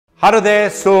Hello there.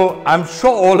 So I'm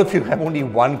sure all of you have only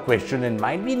one question in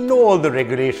mind. We know all the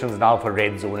regulations now for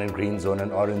red zone and green zone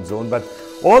and orange zone, but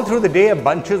all through the day,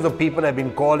 bunches of people have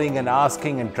been calling and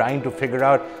asking and trying to figure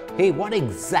out, hey, what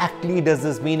exactly does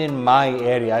this mean in my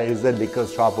area? Is the liquor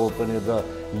shop open? Is the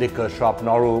liquor shop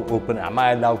not open? Am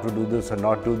I allowed to do this or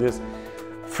not do this?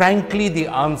 Frankly, the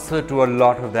answer to a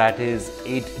lot of that is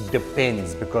it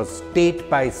depends, because state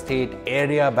by state,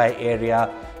 area by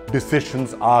area,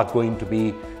 decisions are going to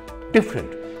be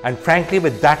different. And frankly,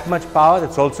 with that much power,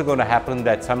 it's also going to happen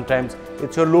that sometimes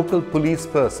it's your local police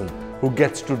person who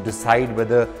gets to decide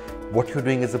whether what you're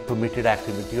doing is a permitted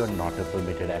activity or not a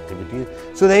permitted activity.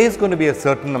 So there is going to be a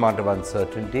certain amount of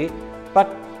uncertainty,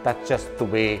 but that's just the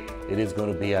way it is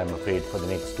going to be, I'm afraid, for the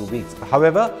next 2 weeks.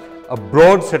 However, a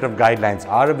broad set of guidelines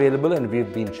are available and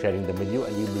we've been sharing them with you,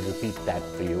 and we will repeat that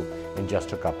for you in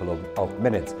just a couple of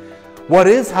minutes. What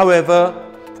is, however,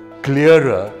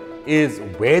 clearer is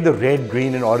where the red,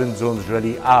 green and orange zones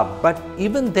really are. But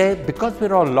even there, because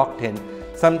we're all locked in,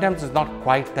 sometimes it's not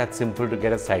quite that simple to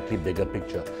get a slightly bigger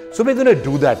picture. So we're going to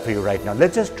do that for you right now.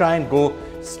 Let's just try and go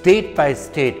state by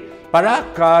state.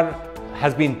 Parakar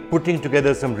has been putting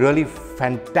together some really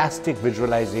fantastic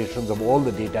visualizations of all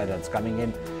the data that's coming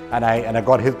in, and I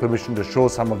got his permission to show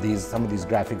some of these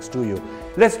graphics to you.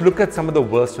 Let's look at some of the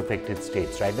worst affected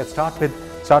states, right? Let's start with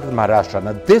Maharashtra.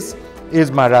 Now this is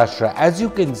Maharashtra. As you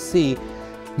can see,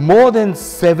 more than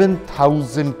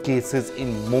 7,000 cases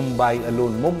in Mumbai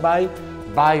alone.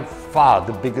 Mumbai, by far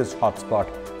the biggest hotspot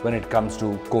when it comes to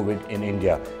COVID in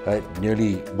India.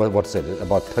 Nearly, what's it,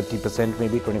 about 30%,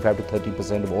 maybe 25 to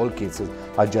 30% of all cases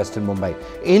are just in Mumbai.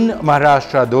 In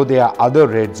Maharashtra, though, there are other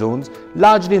red zones,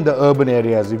 largely in the urban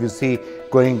areas. If you see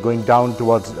going down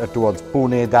towards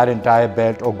Pune, that entire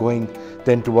belt, or going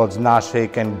then towards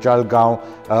Nashik and Jalgaon,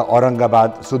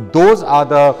 Aurangabad. So those are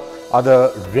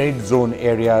the red zone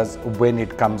areas when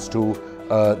it comes to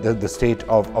the state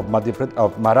of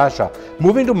Maharashtra.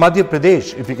 Moving to Madhya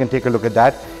Pradesh, if you can take a look at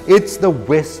that, it's the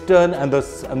western and the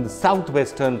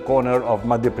southwestern corner of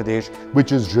Madhya Pradesh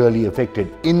which is really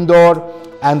affected. Indore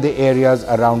and the areas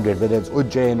around it, whether it's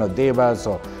Ujjain or Devas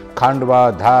or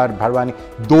Khandwa, Dhar, Bharwani,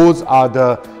 those are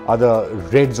the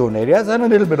red zone areas, and a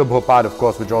little bit of Bhopal, of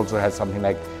course, which also has something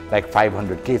like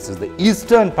 500 cases. The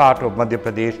eastern part of Madhya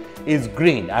Pradesh is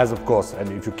green, as of course,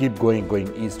 and if you keep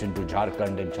going east into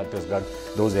Jharkhand and Chhattisgarh,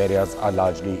 those areas are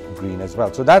largely green as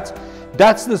well. So that's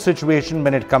the situation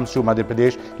when it comes to Madhya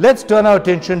Pradesh. Let's turn our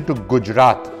attention to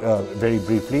Gujarat very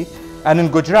briefly. And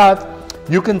in Gujarat,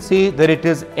 you can see that it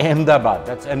is Ahmedabad.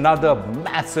 That's another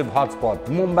massive hotspot.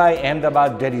 Mumbai,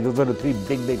 Ahmedabad, Delhi, those are the three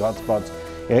big hotspots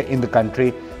in the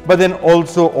country. But then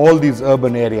also all these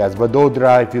urban areas.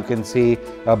 Vadodara, if you can see,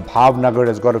 Bhavnagar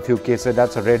has got a few cases.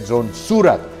 That's a red zone.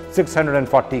 Surat,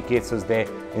 640 cases there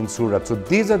in Surat. So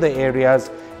these are the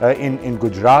areas in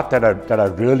Gujarat that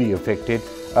are really affected.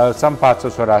 Some parts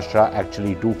of Saurashtra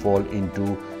actually do fall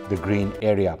into the green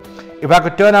area. If I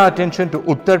could turn our attention to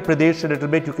Uttar Pradesh a little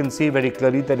bit, you can see very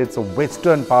clearly that it's a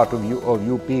western part of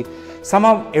UP.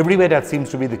 Somehow everywhere that seems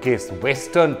to be the case.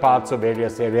 Western parts of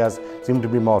various areas seem to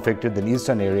be more affected than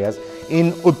eastern areas.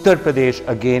 In Uttar Pradesh,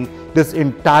 again, this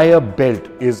entire belt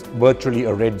is virtually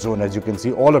a red zone, as you can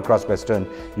see all across western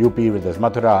UP, with this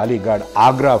Mathura, Aligarh,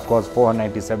 Agra, of course,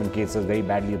 497 cases, very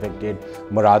badly affected,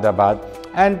 Moradabad,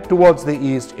 and towards the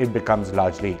east, it becomes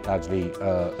largely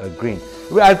green.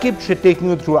 I'll keep taking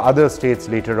you through other states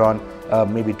later on,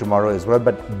 maybe tomorrow as well,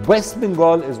 but West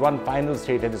Bengal is one final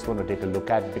state I just want to take a look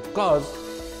at, because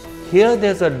here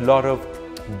there's a lot of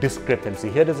discrepancy.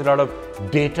 Here there's a lot of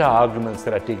data arguments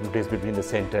that are taking place between the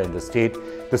center and the state.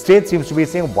 The state seems to be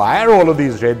saying, why are all of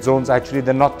these red zones? Actually,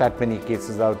 there are not that many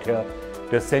cases out here.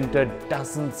 The center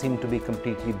doesn't seem to be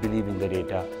completely believing the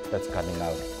data that's coming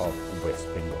out of West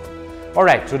Bengal. All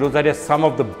right, so those are just some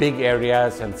of the big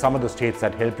areas and some of the states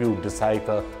that help you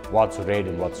decipher what's red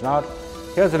and what's not.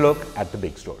 Here's a look at the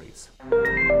big stories.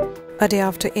 A day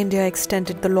after India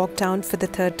extended the lockdown for the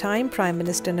third time, Prime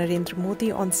Minister Narendra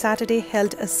Modi on Saturday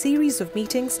held a series of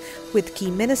meetings with key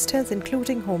ministers,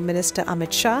 including Home Minister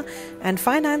Amit Shah and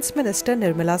Finance Minister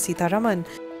Nirmala Sitharaman.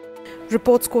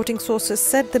 Reports quoting sources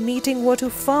said the meeting were to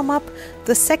firm up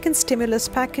the second stimulus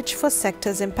package for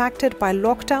sectors impacted by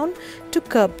lockdown to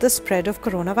curb the spread of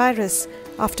coronavirus.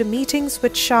 After meetings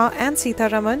with Shah and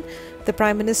Sitharaman, the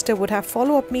Prime Minister would have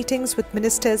follow-up meetings with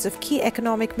ministers of key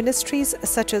economic ministries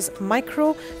such as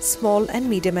micro, small and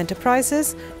medium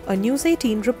enterprises, a News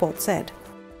 18 report said.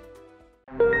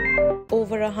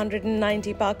 Over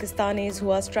 190 Pakistanis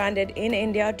who are stranded in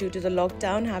India due to the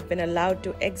lockdown have been allowed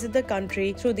to exit the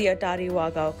country through the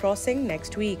Attari-Wagah crossing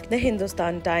next week. The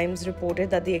Hindustan Times reported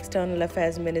that the External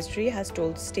Affairs Ministry has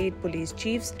told state police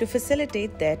chiefs to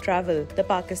facilitate their travel. The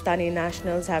Pakistani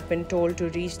nationals have been told to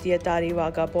reach the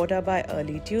Attari-Wagah border by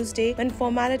early Tuesday, when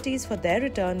formalities for their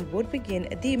return would begin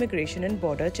at the Immigration and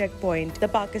Border Checkpoint. The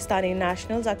Pakistani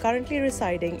nationals are currently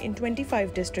residing in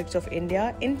 25 districts of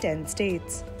India in 10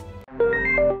 states.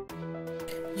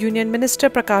 Union Minister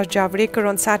Prakash Javadekar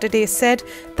on Saturday said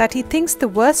that he thinks the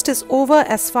worst is over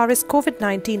as far as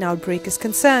Covid-19 outbreak is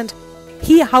concerned.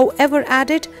 He, however,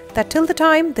 added that till the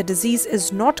time the disease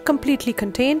is not completely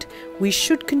contained, we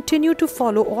should continue to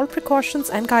follow all precautions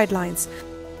and guidelines.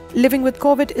 Living with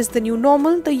Covid is the new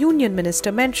normal, the Union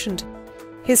Minister mentioned.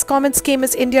 His comments came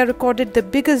as India recorded the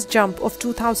biggest jump of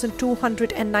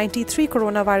 2,293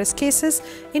 coronavirus cases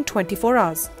in 24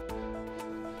 hours.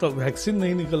 तब vaccine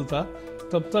नहीं निकलता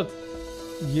तब तक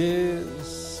ये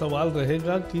सवाल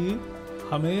रहेगा कि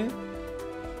हमें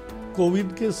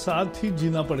कोविड के साथ ही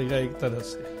जीना पड़ेगा एक तरह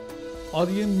से, और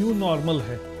ये न्यू नॉर्मल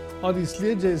है। और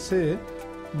इसलिए जैसे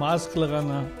मास्क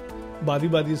लगाना, बारी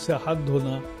बारी से हाथ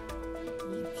धोना,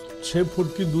 6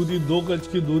 फुट की दूरी, 2 गज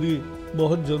की दूरी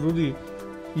बहुत जरूरी,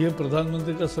 ये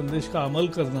प्रधानमंत्री का संदेश का अमल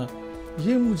करना,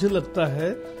 ये मुझे लगता है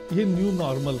ये न्यू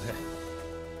नॉर्मल है।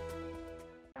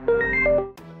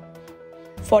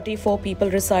 44 people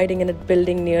residing in a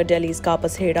building near Delhi's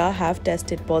Kapasheda have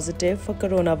tested positive for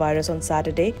coronavirus on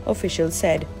Saturday, officials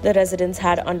said. The residents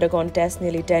had undergone tests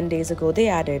nearly 10 days ago, they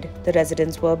added. The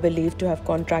residents were believed to have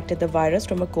contracted the virus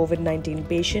from a Covid-19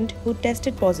 patient who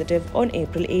tested positive on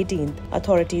April 18th.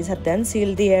 Authorities had then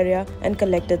sealed the area and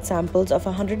collected samples of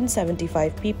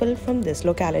 175 people from this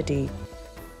locality.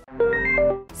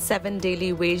 7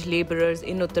 daily wage labourers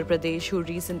in Uttar Pradesh who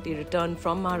recently returned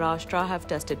from Maharashtra have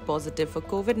tested positive for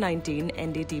Covid-19,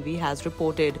 NDTV has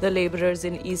reported. The labourers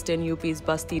in eastern UP's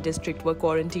Basti district were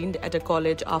quarantined at a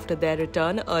college after their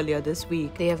return earlier this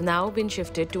week. They have now been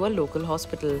shifted to a local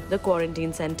hospital. The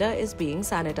quarantine centre is being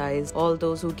sanitised. All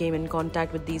those who came in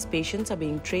contact with these patients are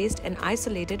being traced and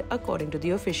isolated according to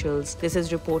the officials. This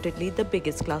is reportedly the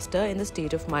biggest cluster in the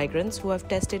state of migrants who have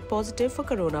tested positive for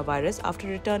coronavirus after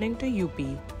returning to UP.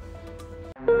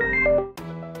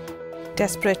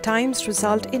 Desperate times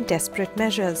result in desperate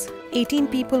measures. 18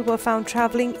 people were found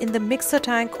travelling in the mixer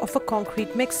tank of a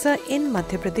concrete mixer in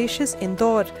Madhya Pradesh's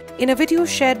Indore. In a video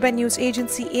shared by news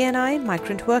agency ANI,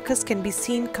 migrant workers can be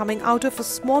seen coming out of a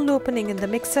small opening in the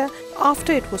mixer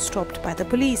after it was stopped by the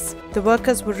police. The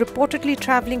workers were reportedly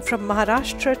travelling from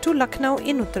Maharashtra to Lucknow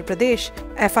in Uttar Pradesh.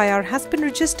 FIR has been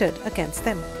registered against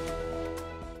them.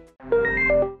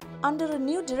 Under a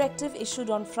new directive issued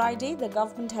on Friday, the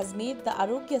government has made the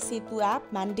Arogya Setu app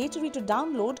mandatory to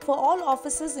download for all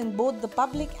offices in both the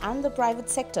public and the private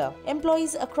sector.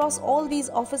 Employees across all these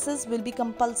offices will be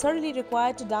compulsorily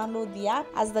required to download the app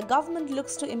as the government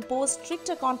looks to impose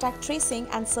stricter contact tracing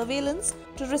and surveillance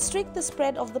to restrict the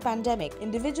spread of the pandemic.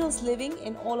 Individuals living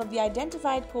in all of the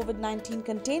identified COVID-19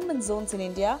 containment zones in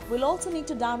India will also need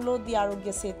to download the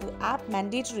Arogya Setu app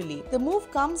mandatorily. The move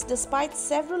comes despite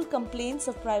several complaints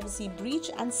of privacy breach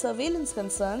and surveillance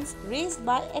concerns raised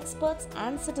by experts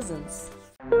and citizens.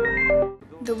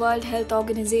 The World Health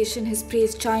Organization has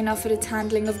praised China for its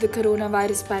handling of the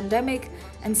coronavirus pandemic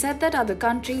and said that other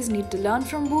countries need to learn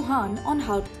from Wuhan on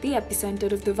how the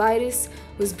epicenter of the virus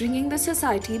was bringing the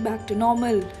society back to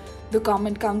normal. The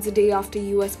comment comes a day after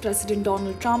US President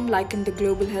Donald Trump likened the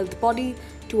global health body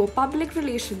to a public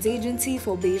relations agency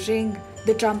for Beijing.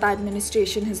 The Trump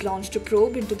administration has launched a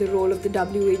probe into the role of the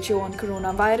WHO on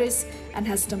coronavirus and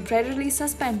has temporarily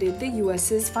suspended the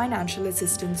US's financial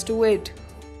assistance to it.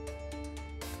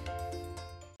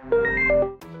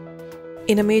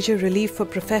 In a major relief for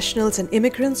professionals and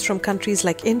immigrants from countries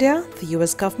like India, the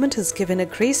US government has given a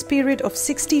grace period of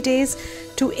 60 days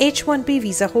to H-1B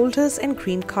visa holders and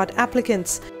green card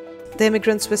applicants. The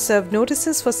immigrants were served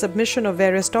notices for submission of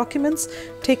various documents,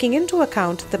 taking into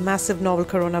account the massive novel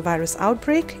coronavirus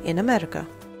outbreak in America.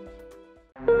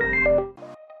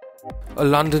 A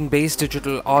London-based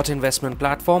digital art investment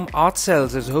platform,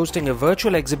 ArtCells, is hosting a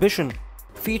virtual exhibition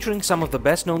featuring some of the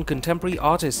best-known contemporary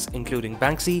artists including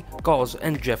Banksy, Kaws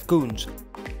and Jeff Koons.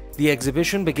 The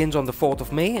exhibition begins on the 4th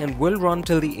of May and will run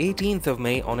till the 18th of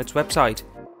May on its website.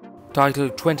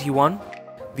 Titled 21,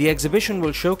 the exhibition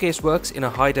will showcase works in a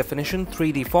high-definition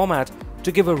 3D format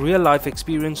to give a real-life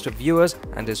experience to viewers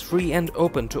and is free and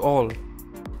open to all.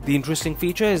 The interesting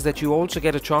feature is that you also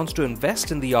get a chance to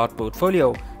invest in the art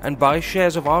portfolio and buy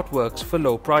shares of artworks for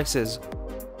low prices.